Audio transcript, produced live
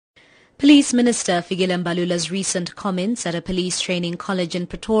Police Minister Fikile Mbalula's recent comments at a police training college in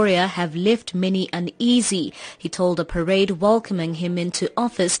Pretoria have left many uneasy. He told a parade welcoming him into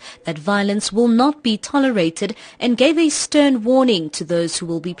office that violence will not be tolerated and gave a stern warning to those who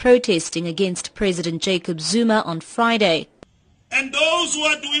will be protesting against President Jacob Zuma on Friday. And those who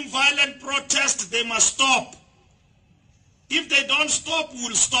are doing violent protests, they must stop. If they don't stop, we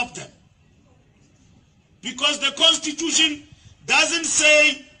will stop them. Because the Constitution doesn't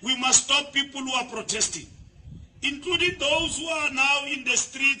say we must stop people who are protesting, including those who are now in the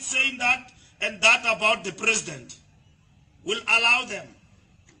streets saying that and that about the president. We'll allow them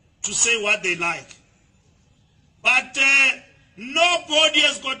to say what they like. But nobody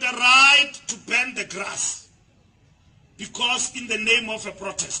has got a right to burn the grass because in the name of a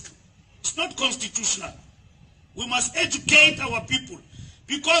protest. It's not constitutional. We must educate our people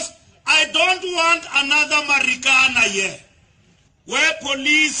because I don't want another Marikana here, where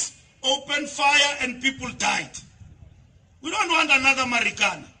police opened fire and people died. We don't want another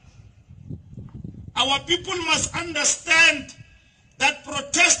Marikana. Our people must understand that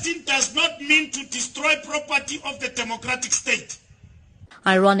protesting does not mean to destroy property of the democratic state.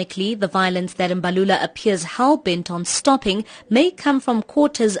 Ironically, the violence that Mbalula appears hell-bent on stopping may come from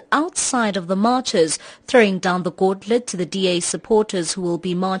quarters outside of the marchers, throwing down the gauntlet to the DA supporters who will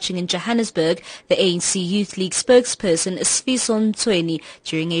be marching in Johannesburg. The ANC Youth League spokesperson SAfm Tshwane,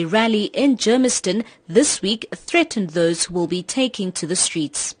 during a rally in Germiston this week, threatened those who will be taking to the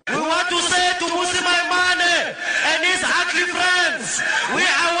streets. We want to say to Musimane and his ugly friends, we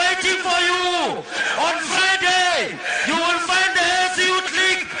are waiting for you. On Friday, you will find the ANC Youth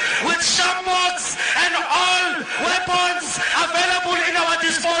League with shamrocks and all weapons available in our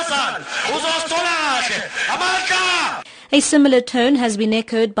disposal. A similar tone has been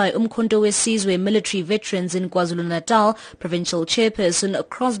echoed by Umkhonto weSizwe military veterans in KwaZulu-Natal. Provincial chairperson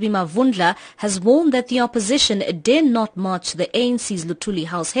Crosby Mavundla has warned that the opposition dare not march to the ANC's Luthuli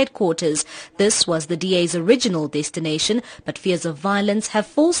House headquarters. This was the DA's original destination, but fears of violence have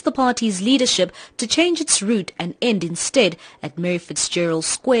forced the party's leadership to change its route and end instead at Mary Fitzgerald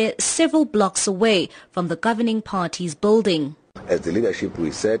Square, several blocks away from the governing party's building. As the leadership,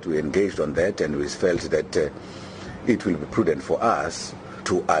 we engaged on that, and we felt that it will be prudent for us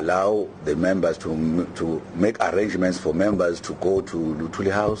to allow the members to make arrangements for members to go to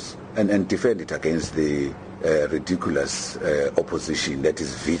Luthuli House and defend it against the ridiculous opposition that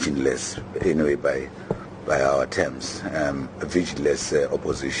is visionless, anyway, by our terms, visionless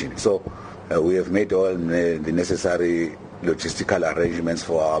opposition. So we have made all the necessary logistical arrangements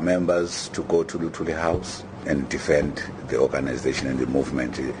for our members to go to Luthuli House and defend the organization and the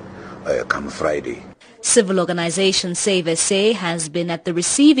movement come Friday. Civil organization SAfm has been at the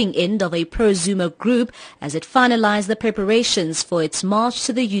receiving end of a pro-Zuma group as it finalized the preparations for its march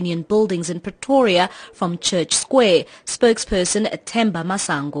to the Union buildings in Pretoria from Church Square. Spokesperson Themba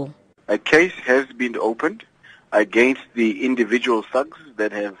Masango. A case has been opened against the individual thugs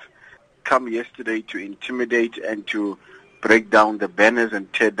that have come yesterday to intimidate and to break down the banners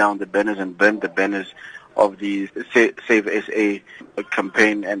and tear down the banners and burn the banners of the Save SA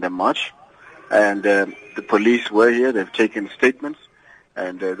campaign and the march. And the police were here, they've taken statements,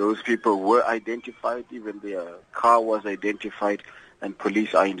 and those people were identified, even their car was identified, and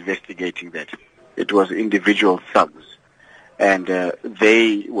police are investigating that. It was individual thugs, and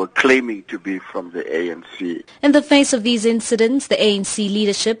they were claiming to be from the ANC. In the face of these incidents, the ANC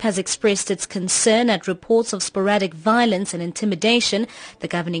leadership has expressed its concern at reports of sporadic violence and intimidation. The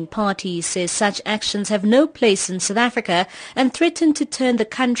governing party says such actions have no place in South Africa and threatened to turn the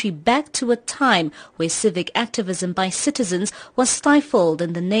country back to a time where civic activism by citizens was stifled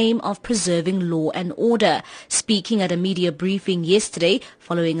in the name of preserving law and order. Speaking at a media briefing yesterday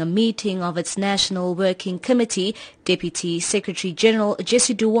following a meeting of its National Working Committee, Deputy Secretary General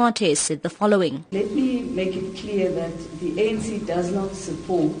Jesse Duarte said the following. Let me make it clear that the ANC does not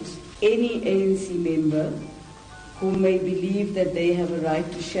support any ANC member who may believe that they have a right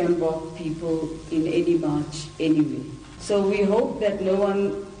to shambok people in any march anyway. So we hope that no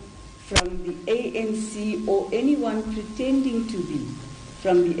one from the ANC or anyone pretending to be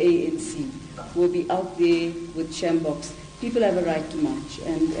from the ANC will be out there with shamboks. People have a right to march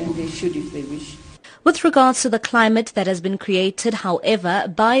and they should if they wish. With regards to the climate that has been created, however,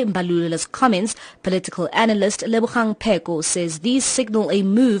 by Mbalula's comments, political analyst Lebogang Pheko says these signal a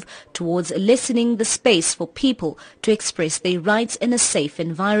move towards lessening the space for people to express their rights in a safe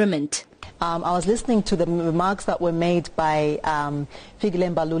environment. I was listening to the remarks that were made by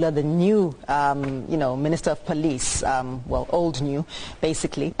Fikile Mbalula, the new, Minister of Police, old new,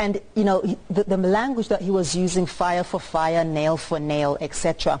 basically. And, the language that he was using, fire for fire, nail for nail,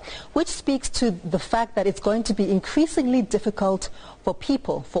 etc., which speaks to the fact that it's going to be increasingly difficult for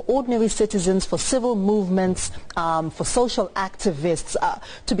people, for ordinary citizens, for civil movements, for social activists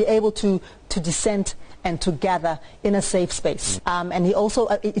to be able to dissent and to gather in a safe space. And it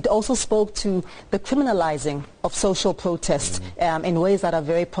also spoke to the criminalizing of social protest in ways that are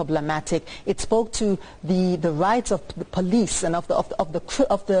very problematic. It spoke to the rights of the police and of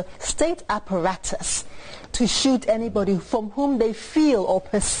the state apparatus to shoot anybody from whom they feel or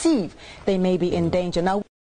perceive they may be in danger. Now,